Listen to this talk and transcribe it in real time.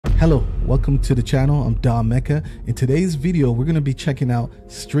Hello, welcome to the channel. I'm Mecca. In today's video, we're going to be checking out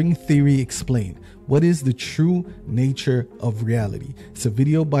String Theory Explained. What is the true nature of reality? It's a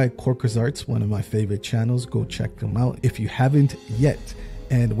video by Corker's Arts, one of my favorite channels. Go check them out if you haven't yet.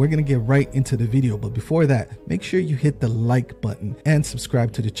 And we're going to get right into the video. But before that, make sure you hit the like button and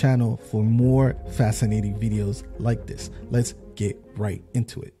subscribe to the channel for more fascinating videos like this. Let's get right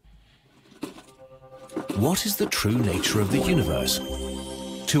into it. What is the true nature of the universe?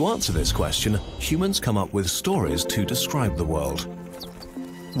 To answer this question, humans come up with stories to describe the world.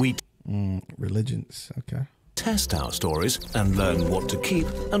 We Religions, okay. test our stories and learn what to keep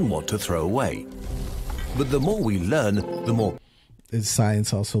and what to throw away. But the more we learn, the more Is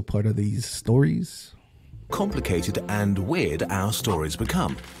science also part of these stories? complicated and weird our stories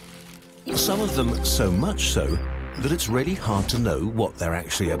become. Some of them so much so that it's really hard to know what they're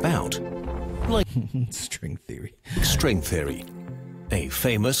actually about. Like String theory. string theory, a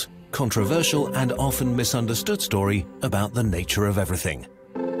famous, controversial and often misunderstood story about the nature of everything.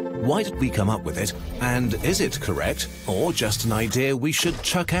 Why did we come up with it, and is it correct or just an idea we should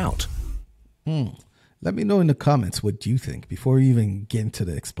chuck out? Let me know in the comments what you think before we even get into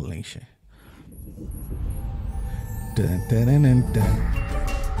the explanation. Dun, dun, dun, dun,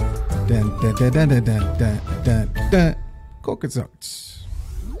 dun. Dun, dun, dun, dun, dun, dun, dun, dun. Corker's Arts.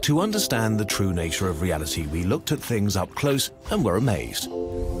 To understand the true nature of reality, we looked at things up close and were amazed.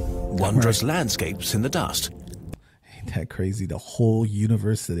 Wondrous landscapes in the dust, Ain't that crazy? The whole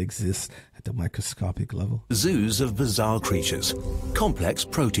universe that exists at the microscopic level. zoos of bizarre creatures, complex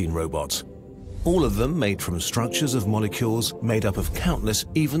protein robots, all of them made from structures of molecules made up of countless,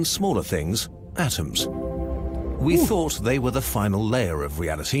 even smaller things, atoms. We thought they were the final layer of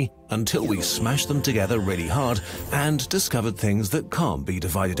reality until we smashed them together really hard and discovered things that can't be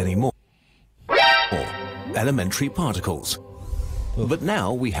divided anymore. Or elementary particles. But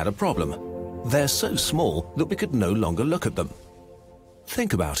now we had a problem. They're so small that we could no longer look at them.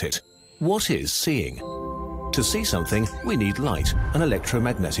 Think about it. What is seeing? To see something, we need light, an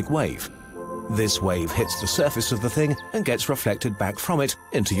electromagnetic wave. This wave hits the surface of the thing and gets reflected back from it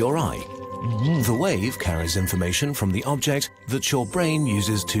into your eye. The wave carries information from the object that your brain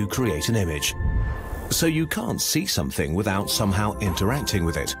uses to create an image. So you can't see something without somehow interacting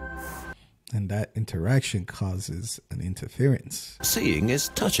with it. And that interaction causes an interference. Seeing is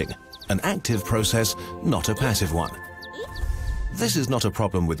touching, an active process, not a passive one. This is not a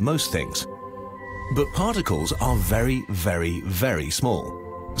problem with most things. But particles are very, very, very small.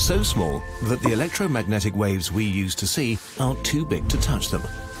 So small that the electromagnetic waves we use to see are too big to touch them.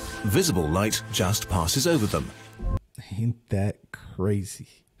 Visible light just passes over them. Ain't that crazy?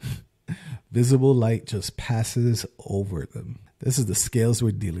 Visible light just passes over them. This is the scales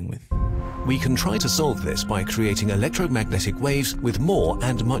we're dealing with. We can try to solve this by creating electromagnetic waves with more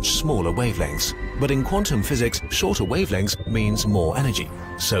and much smaller wavelengths. But in quantum physics, shorter wavelengths means more energy.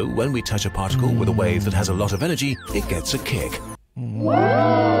 So when we touch a particle with a wave that has a lot of energy, it gets a kick.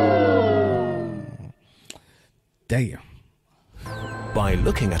 Damn. By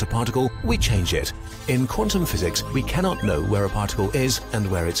looking at a particle, we change it. In quantum physics, we cannot know where a particle is and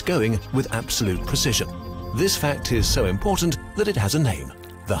where it's going with absolute precision. This fact is so important that it has a name: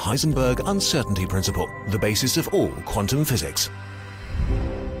 the Heisenberg uncertainty principle, the basis of all quantum physics.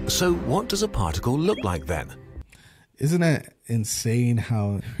 So what does a particle look like then? Isn't that insane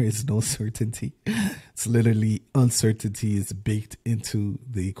how there is no certainty? It's literally uncertainty is baked into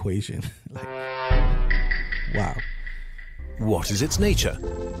the equation. Like, wow. What is its nature?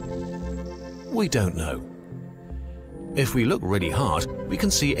 We don't know. If we look really hard, we can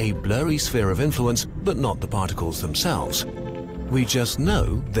see a blurry sphere of influence, but not the particles themselves. We just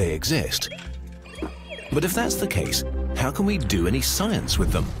know they exist. But if that's the case, how can we do any science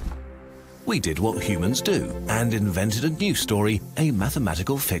with them? We did what humans do and invented a new story, a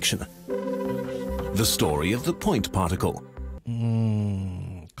mathematical fiction. The story of the point particle.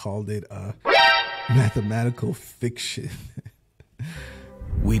 Called it a mathematical fiction.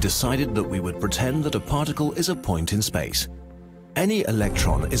 We decided that we would pretend that a particle is a point in space. Any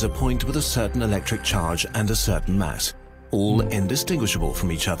electron is a point with a certain electric charge and a certain mass, all indistinguishable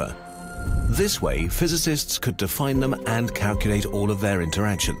from each other. This way, physicists could define them and calculate all of their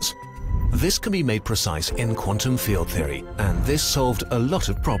interactions. This can be made precise in quantum field theory, and this solved a lot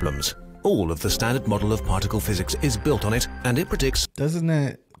of problems. All of the standard model of particle physics is built on it, and it predicts. Doesn't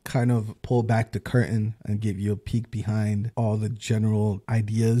that kind of pull back the curtain and give you a peek behind all the general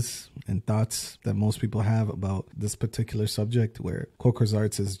ideas and thoughts that most people have about this particular subject, where Corker's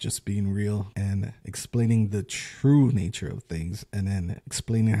Arts is just being real and explaining the true nature of things, and then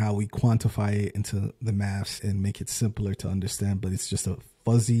explaining how we quantify it into the maths and make it simpler to understand, but it's just a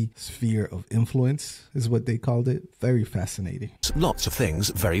fuzzy sphere of influence is what they called it. Very fascinating. Lots of things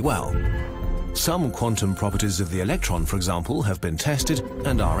very well. Some quantum properties of the electron, for example, have been tested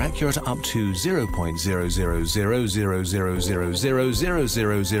and are accurate up to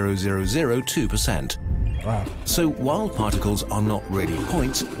 0.0000000000002%. Wow. So while particles are not really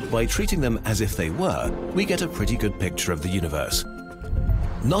points, by treating them as if they were, we get a pretty good picture of the universe.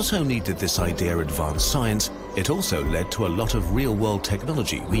 Not only did this idea advance science, it also led to a lot of real-world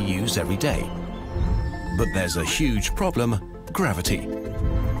technology we use every day. But there's a huge problem: gravity.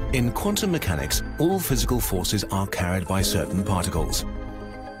 In quantum mechanics, all physical forces are carried by certain particles.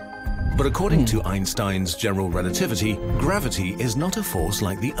 But according to Einstein's general relativity, gravity is not a force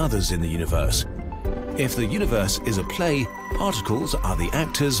like the others in the universe. If the universe is a play, particles are the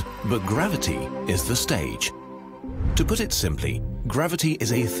actors, but gravity is the stage. To put it simply, gravity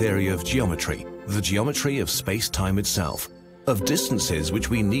is a theory of geometry, the geometry of space-time itself, of distances which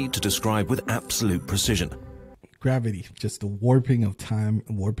we need to describe with absolute precision. Gravity, just the warping of time,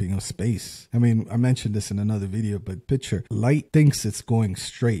 warping of space. I mean, I mentioned this in another video, but picture, light thinks it's going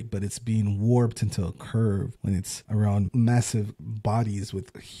straight, but it's being warped into a curve when it's around massive bodies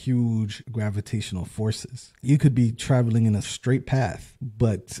with huge gravitational forces. You could be traveling in a straight path,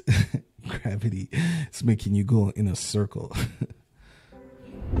 but gravity is making you go in a circle.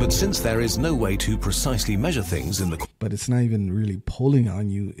 But since there is no way to precisely measure things in the... But it's not even really pulling on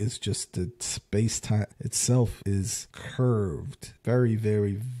you. It's just the space-time itself is curved. Very,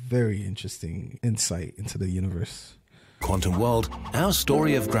 very, very interesting insight into the universe. Quantum world, our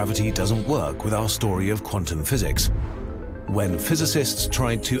story of gravity doesn't work with our story of quantum physics. When physicists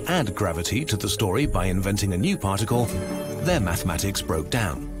tried to add gravity to the story by inventing a new particle, their mathematics broke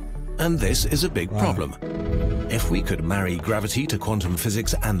down. And this is a big problem. If we could marry gravity to quantum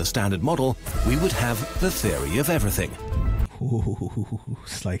physics and the Standard Model, we would have the theory of everything. Ooh,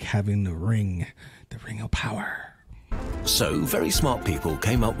 it's like having the ring of power. So very smart people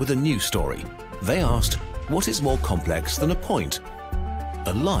came up with a new story. They asked, what is more complex than a point?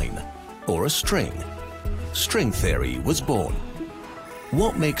 A line or a string? String theory was born.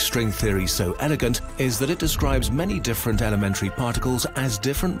 What makes string theory so elegant is that it describes many different elementary particles as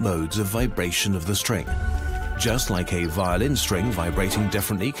different modes of vibration of the string. Just like a violin string vibrating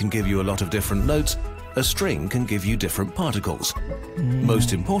differently can give you a lot of different notes, a string can give you different particles.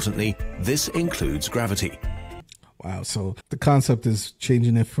 Most importantly, this includes gravity. Wow, so the concept is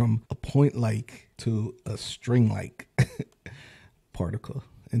changing it from a point-like to a string-like particle.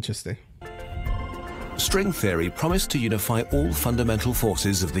 Interesting. String theory promised to unify all fundamental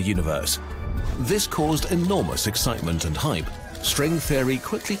forces of the universe. This caused enormous excitement and hype. String theory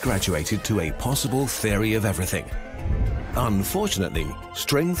quickly graduated to a possible theory of everything. Unfortunately,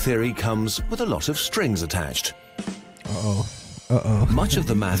 string theory comes with a lot of strings attached. Much of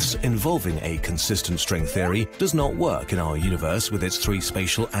the maths involving a consistent string theory does not work in our universe with its 3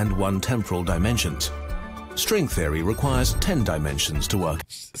 spatial and 1 temporal dimensions. String theory requires 10 dimensions to work.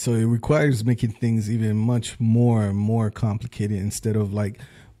 So it requires making things even much more complicated instead of like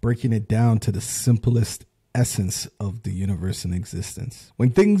breaking it down to the simplest essence of the universe in existence.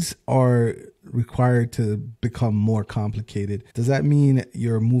 When things are required to become more complicated, does that mean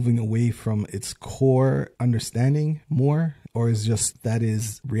you're moving away from its core understanding more? Or is just that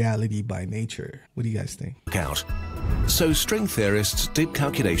is reality by nature? What do you guys think? So string theorists did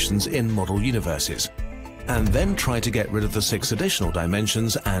calculations in model universes, and then tried to get rid of the 6 additional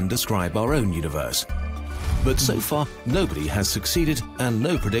dimensions and describe our own universe. But so far, nobody has succeeded, and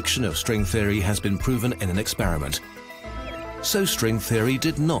no prediction of string theory has been proven in an experiment. So string theory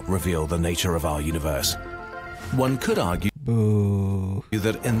did not reveal the nature of our universe. One could argue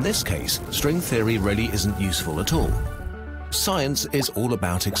that in this case, string theory really isn't useful at all. Science is all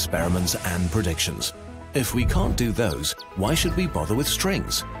about experiments and predictions. If we can't do those, why should we bother with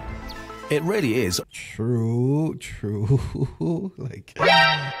strings? It really is true. Like,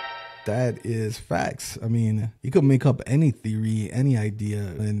 that is facts. I mean, you could make up any theory, any idea,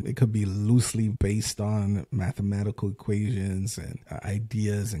 and it could be loosely based on mathematical equations and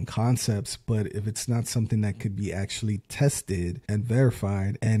ideas and concepts. But if it's not something that could be actually tested and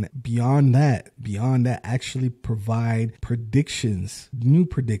verified, and beyond that, actually provide predictions, new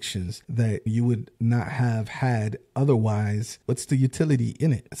predictions that you would not have had otherwise, what's the utility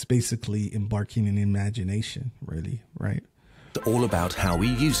in it? It's basically embarking in imagination, really, right? all about how we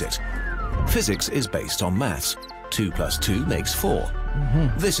use it. Physics is based on maths. 2 plus 2 makes 4.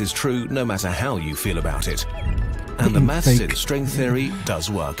 This is true no matter how you feel about it. And the maths in string theory does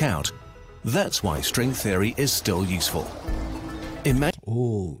work out. That's why string theory is still useful.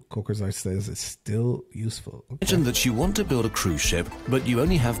 Corkersart says it's still useful. Imagine that you want to build a cruise ship, but you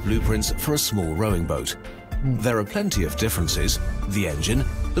only have blueprints for a small rowing boat. There are plenty of differences: the engine,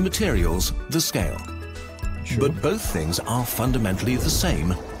 the materials, the scale. But both things are fundamentally the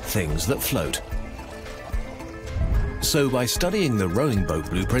same, things that float. So by studying the rowing boat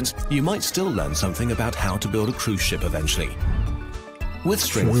blueprints, you might still learn something about how to build a cruise ship eventually. With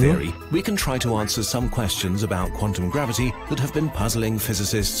string theory, we can try to answer some questions about quantum gravity that have been puzzling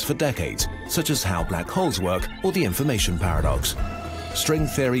physicists for decades, such as how black holes work or the information paradox. String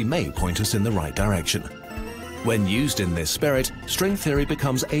theory may point us in the right direction. When used in this spirit, string theory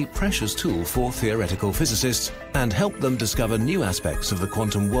becomes a precious tool for theoretical physicists and help them discover new aspects of the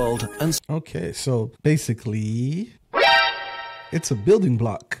quantum world and... Okay, so basically, it's a building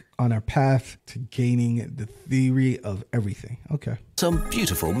block on our path to gaining the theory of everything. Okay. Some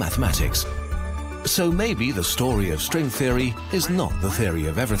beautiful mathematics. So maybe the story of string theory is not the theory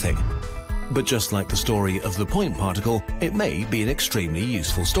of everything. But just like the story of the point particle, it may be an extremely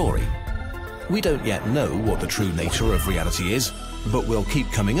useful story. We don't yet know what the true nature of reality is, but we'll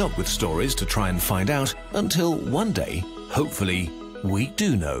keep coming up with stories to try and find out until one day, hopefully, we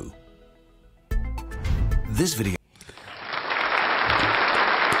do know. This video...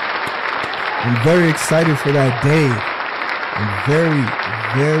 I'm very excited for that day. I'm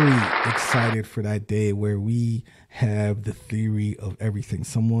very excited for that day where we have the theory of everything.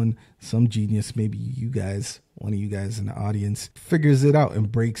 Some genius, maybe you guys, one of you guys in the audience, figures it out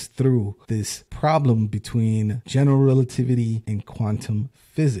and breaks through this problem between general relativity and quantum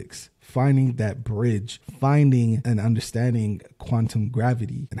physics. Finding that bridge, finding and understanding quantum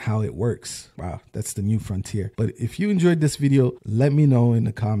gravity and how it works. Wow, that's the new frontier. But if you enjoyed this video, let me know in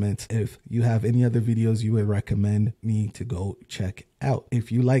the comments if you have any other videos you would recommend me to go check out.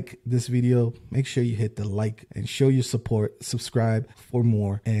 If you like this video, make sure you hit the like and show your support. Subscribe for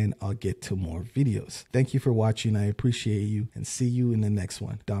more, and I'll get to more videos. Thank you for watching. I appreciate you, and see you in the next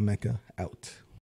one. Mecca out.